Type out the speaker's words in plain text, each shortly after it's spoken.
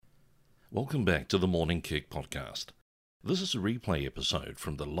Welcome back to the Morning Kick podcast. This is a replay episode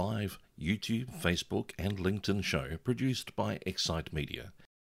from the live YouTube, Facebook and LinkedIn show produced by Excite Media.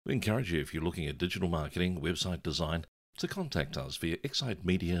 We encourage you, if you're looking at digital marketing, website design, to contact us via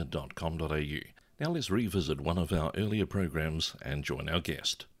excitemedia.com.au. Now let's revisit one of our earlier programs and join our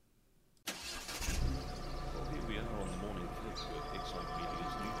guest. Well, here we are on the Morning Kick with Excite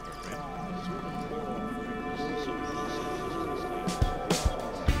Media's new program. It's one of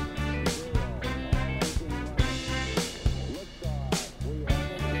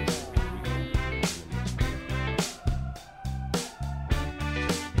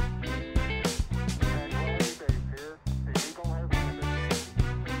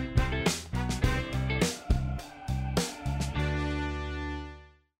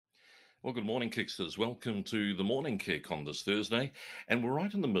Well, good morning, Kicksters. Welcome to the Morning Kick on this Thursday. And we're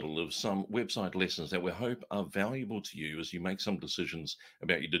right in the middle of some website lessons that we hope are valuable to you as you make some decisions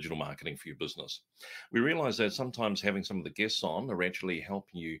about your digital marketing for your business. We realize that sometimes having some of the guests on are actually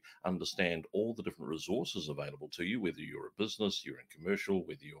helping you understand all the different resources available to you, whether you're a business, you're in commercial,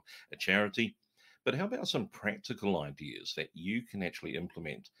 whether you're a charity. But how about some practical ideas that you can actually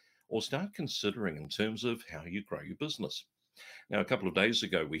implement or start considering in terms of how you grow your business? Now, a couple of days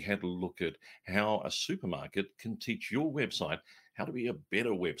ago, we had a look at how a supermarket can teach your website how to be a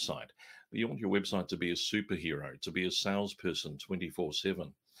better website. You want your website to be a superhero, to be a salesperson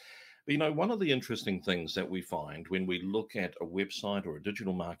 24/7. But one of the interesting things that we find when we look at a website or a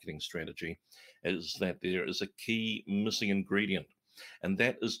digital marketing strategy is that there is a key missing ingredient, and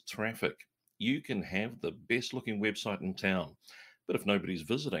that is traffic. You can have the best looking website in town, but if nobody's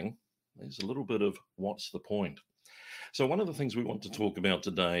visiting, there's a little bit of what's the point? So one of the things we want to talk about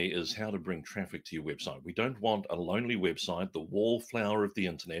today is how to bring traffic to your website. We don't want a lonely website, the wallflower of the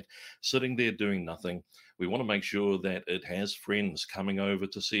internet, sitting there doing nothing. We want to make sure that it has friends coming over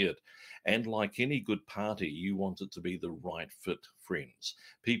to see it. And like any good party, you want it to be the right fit friends,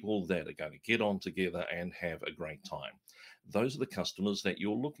 people that are going to get on together and have a great time. Those are the customers that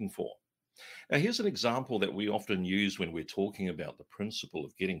you're looking for. Now, here's an example that we often use when we're talking about the principle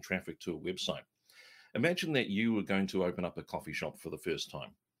of getting traffic to a website. Imagine that you were going to open up a coffee shop for the first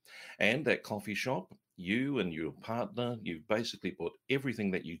time. And that coffee shop, you and your partner, you've basically put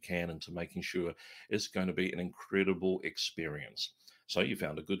everything that you can into making sure it's going to be an incredible experience. So you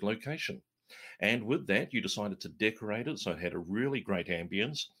found a good location. And with that, you decided to decorate it so it had a really great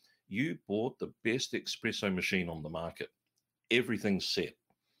ambience. You bought the best espresso machine on the market. Everything's set,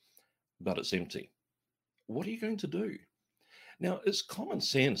 but it's empty. What are you going to do? Now, it's common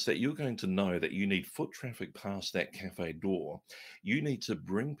sense that you're going to know that you need foot traffic past that cafe door. You need to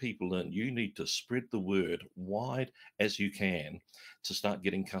bring people in. You need to spread the word wide as you can to start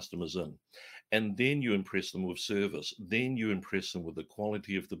getting customers in. And then you impress them with service. Then you impress them with the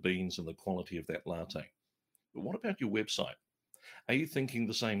quality of the beans and the quality of that latte. But what about your website? Are you thinking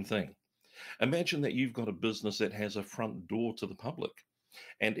the same thing? Imagine that you've got a business that has a front door to the public.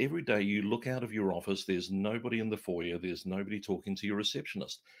 And every day you look out of your office, there's nobody in the foyer, there's nobody talking to your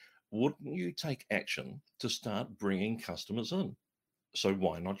receptionist. Wouldn't you take action to start bringing customers in? So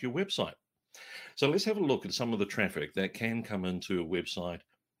why not your website? So let's have a look at some of the traffic that can come into a website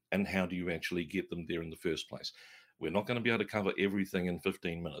and how do you actually get them there in the first place. We're not going to be able to cover everything in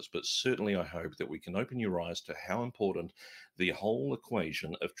 15 minutes, but certainly I hope that we can open your eyes to how important the whole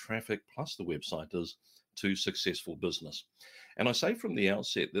equation of traffic plus the website is to successful business. And I say from the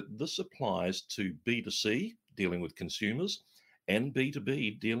outset that this applies to B2C, dealing with consumers, and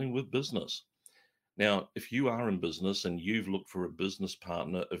B2B, dealing with business. Now, if you are in business and you've looked for a business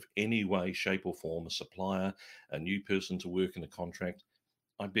partner of any way, shape or form, a supplier, a new person to work in a contract,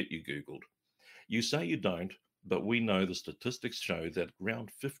 I bet you Googled. You say you don't, but we know the statistics show that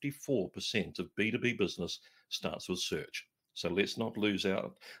around 54% of B2B business starts with search. So let's not lose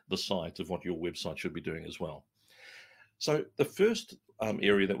out the sight of what your website should be doing as well. So the first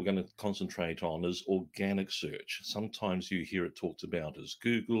area that we're going to concentrate on is organic search. Sometimes you hear it talked about as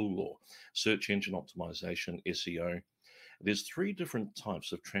Google or search engine optimization, SEO. There's three different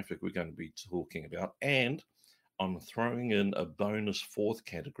types of traffic we're going to be talking about, and I'm throwing in a bonus fourth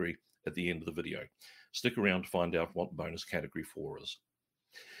category at the end of the video. Stick around to find out what bonus category 4 is.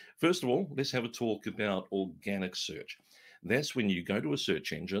 First of all, let's have a talk about organic search. That's when you go to a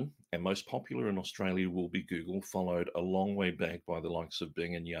search engine, and most popular in Australia will be Google, followed a long way back by the likes of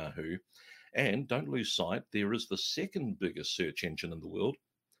Bing and Yahoo. And don't lose sight, there is the second biggest search engine in the world,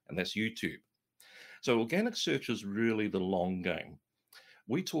 and that's YouTube. So organic search is really the long game.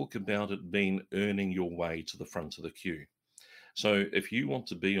 We talk about it being earning your way to the front of the queue. So if you want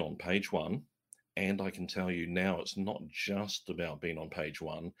to be on page 1 And I can tell you now, it's not just about being on page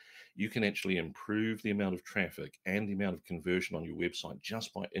one. You can actually improve the amount of traffic and the amount of conversion on your website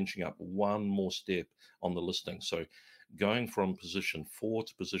just by inching up one more step on the listing. So going from position 4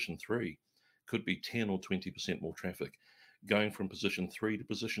 to position 3 could be 10 or 20% more traffic. Going from position 3 to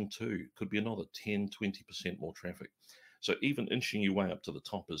position 2 could be another 10, 20% more traffic. So even inching your way up to the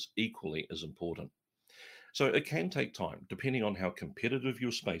top is equally as important. So it can take time, depending on how competitive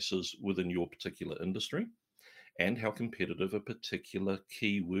your space is within your particular industry and how competitive a particular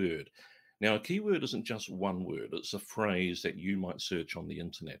keyword. Now, a keyword isn't just one word, it's a phrase that you might search on the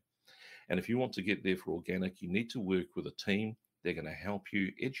internet. And if you want to get there for organic, you need to work with a team. They're going to help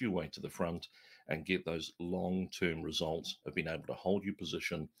you edge your way to the front and get those long term results of being able to hold your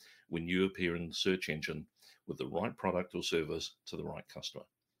position when you appear in the search engine with the right product or service to the right customer.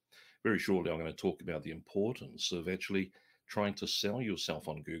 Very shortly, I'm going to talk about the importance of actually trying to sell yourself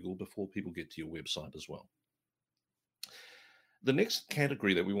on Google before people get to your website as well. The next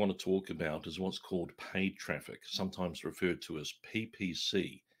category that we want to talk about is what's called paid traffic, sometimes referred to as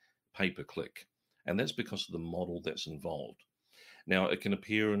PPC, pay per click. And that's because of the model that's involved. Now, it can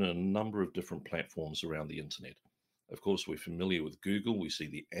appear in a number of different platforms around the internet. Of course, we're familiar with Google. We see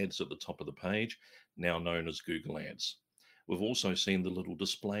the ads at the top of the page, now known as Google Ads. We've also seen the little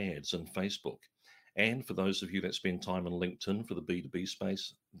display ads in Facebook. And for those of you that spend time on LinkedIn for the B2B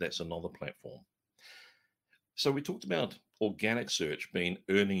space, that's another platform. So we talked about organic search being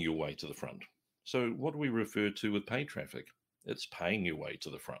earning your way to the front. So what do we refer to with paid traffic? It's paying your way to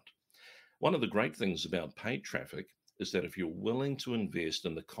the front. One of the great things about paid traffic is that if you're willing to invest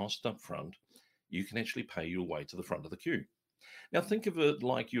in the cost up front, you can actually pay your way to the front of the queue. Now, think of it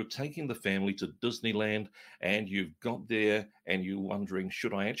like you're taking the family to Disneyland and you've got there and you're wondering,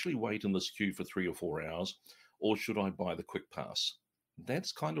 should I actually wait in this queue for 3 or 4 hours or should I buy the quick pass?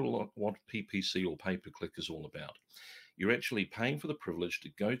 That's kind of like what PPC or pay per click is all about. You're actually paying for the privilege to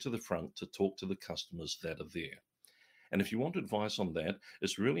go to the front to talk to the customers that are there. And if you want advice on that,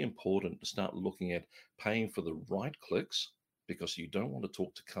 it's really important to start looking at paying for the right clicks because you don't want to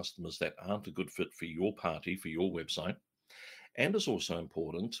talk to customers that aren't a good fit for your party, for your website. And it's also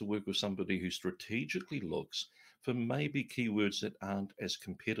important to work with somebody who strategically looks for maybe keywords that aren't as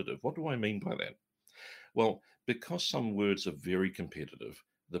competitive. What do I mean by that? Well, because some words are very competitive,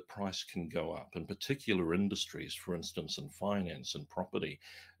 the price can go up in particular industries, for instance, in finance and property,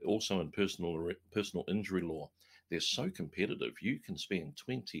 also in personal injury law. They're so competitive, you can spend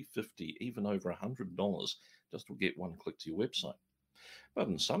 20, 50, even over $100 just to get one click to your website. But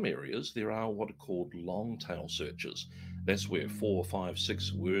in some areas, there are what are called long tail searches. That's where 4, 5,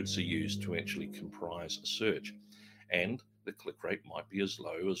 6 words are used to actually comprise a search. And the click rate might be as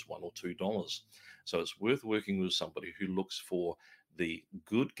low as $1 or $2. So it's worth working with somebody who looks for the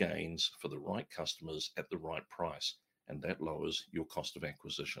good gains for the right customers at the right price. And that lowers your cost of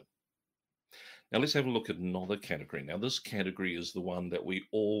acquisition. Now let's have a look at another category. Now this category is the one that we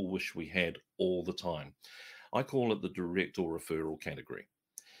all wish we had all the time. I call it the direct or referral category.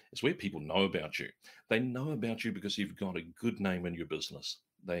 It's where people know about you. They know about you because you've got a good name in your business.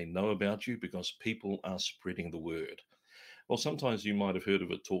 They know about you because people are spreading the word. Well, sometimes you might have heard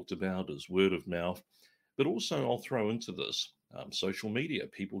of it talked about as word of mouth, but also I'll throw into this social media,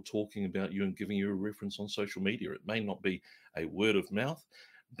 people talking about you and giving you a reference on social media. It may not be a word of mouth,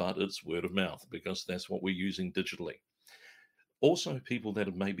 but it's word of mouth because that's what we're using digitally. Also, people that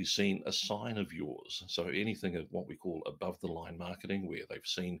have maybe seen a sign of yours. So anything of what we call above the line marketing, where they've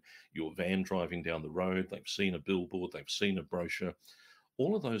seen your van driving down the road, they've seen a billboard, they've seen a brochure.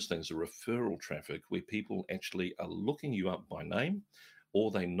 All of those things are referral traffic where people actually are looking you up by name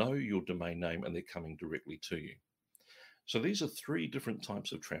or they know your domain name and they're coming directly to you. So these are 3 different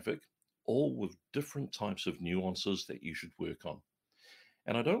types of traffic, all with different types of nuances that you should work on.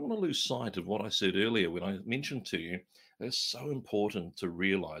 And I don't want to lose sight of what I said earlier when I mentioned to you that it's so important to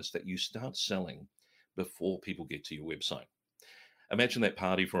realize that you start selling before people get to your website. Imagine that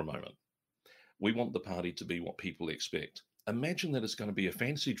party for a moment. We want the party to be what people expect. Imagine that it's going to be a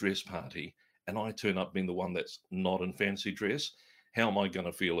fancy dress party and I turn up being the one that's not in fancy dress. How am I going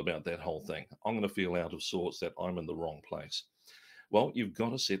to feel about that whole thing? I'm going to feel out of sorts that I'm in the wrong place. Well, you've got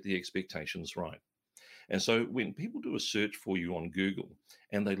to set the expectations right. And so when people do a search for you on Google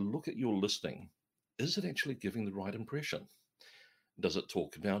and they look at your listing, is it actually giving the right impression? Does it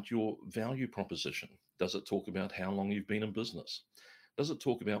talk about your value proposition? Does it talk about how long you've been in business? Does it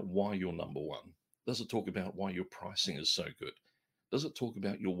talk about why you're number one? Does it talk about why your pricing is so good? Does it talk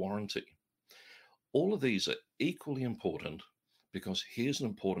about your warranty? All of these are equally important because here's an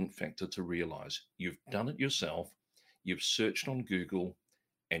important factor to realize. You've done it yourself, you've searched on Google,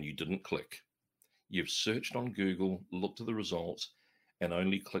 and you didn't click. You've searched on Google, looked at the results, and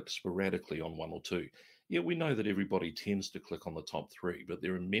only clicked sporadically on one or two. Yeah, we know that everybody tends to click on the top three, but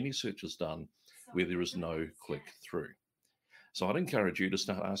there are many searches done where there is no click through. So I'd encourage you to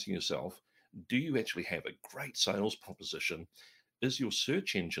start asking yourself, do you actually have a great sales proposition? Is your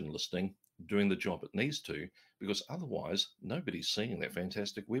search engine listing doing the job it needs to? Because otherwise, nobody's seeing that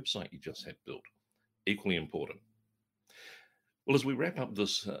fantastic website you just had built. Equally important. Well, as we wrap up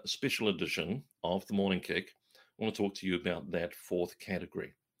this special edition of the Morning Kick, I want to talk to you about that fourth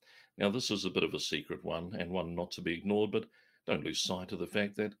category. Now, this is a bit of a secret one and one not to be ignored, but don't lose sight of the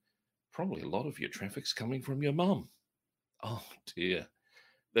fact that probably a lot of your traffic's coming from your mum. Oh dear,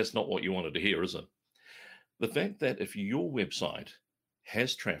 that's not what you wanted to hear, is it? The fact that if your website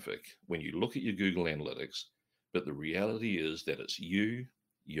has traffic when you look at your Google Analytics, but the reality is that it's you,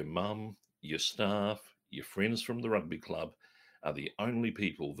 your mum, your staff, your friends from the rugby club are the only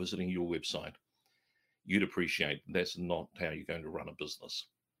people visiting your website, you'd appreciate that's not how you're going to run a business.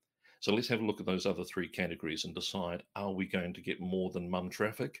 So let's have a look at those other three categories and decide, are we going to get more than mum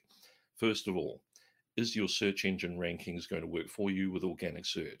traffic? First of all, is your search engine rankings going to work for you with organic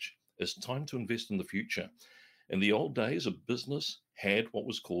search? It's time to invest in the future. In the old days, a business had what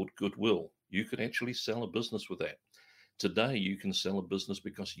was called goodwill. You could actually sell a business with that. Today, you can sell a business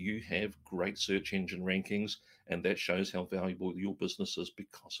because you have great search engine rankings, and that shows how valuable your business is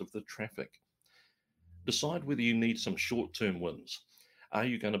because of the traffic. Decide whether you need some short term wins. Are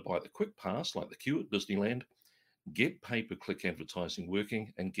you going to buy the quick pass like the queue at Disneyland? Get pay per click advertising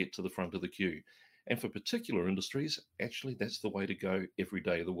working and get to the front of the queue. And for particular industries, actually, that's the way to go every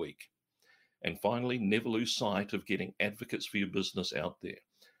day of the week. And finally, never lose sight of getting advocates for your business out there.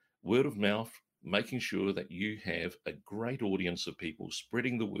 Word of mouth, making sure that you have a great audience of people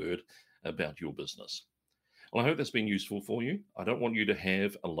spreading the word about your business. Well, I hope that's been useful for you. I don't want you to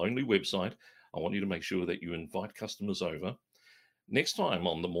have a lonely website. I want you to make sure that you invite customers over. Next time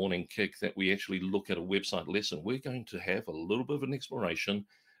on the Morning Kick that we actually look at a website lesson, we're going to have a little bit of an exploration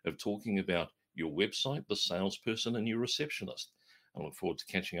of talking about your website, the salesperson, and your receptionist. I look forward to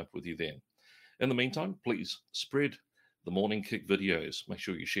catching up with you then. In the meantime, please spread the Morning Kick videos. Make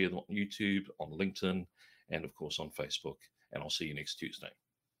sure you share them on YouTube, on LinkedIn, and of course on Facebook. And I'll see you next Tuesday.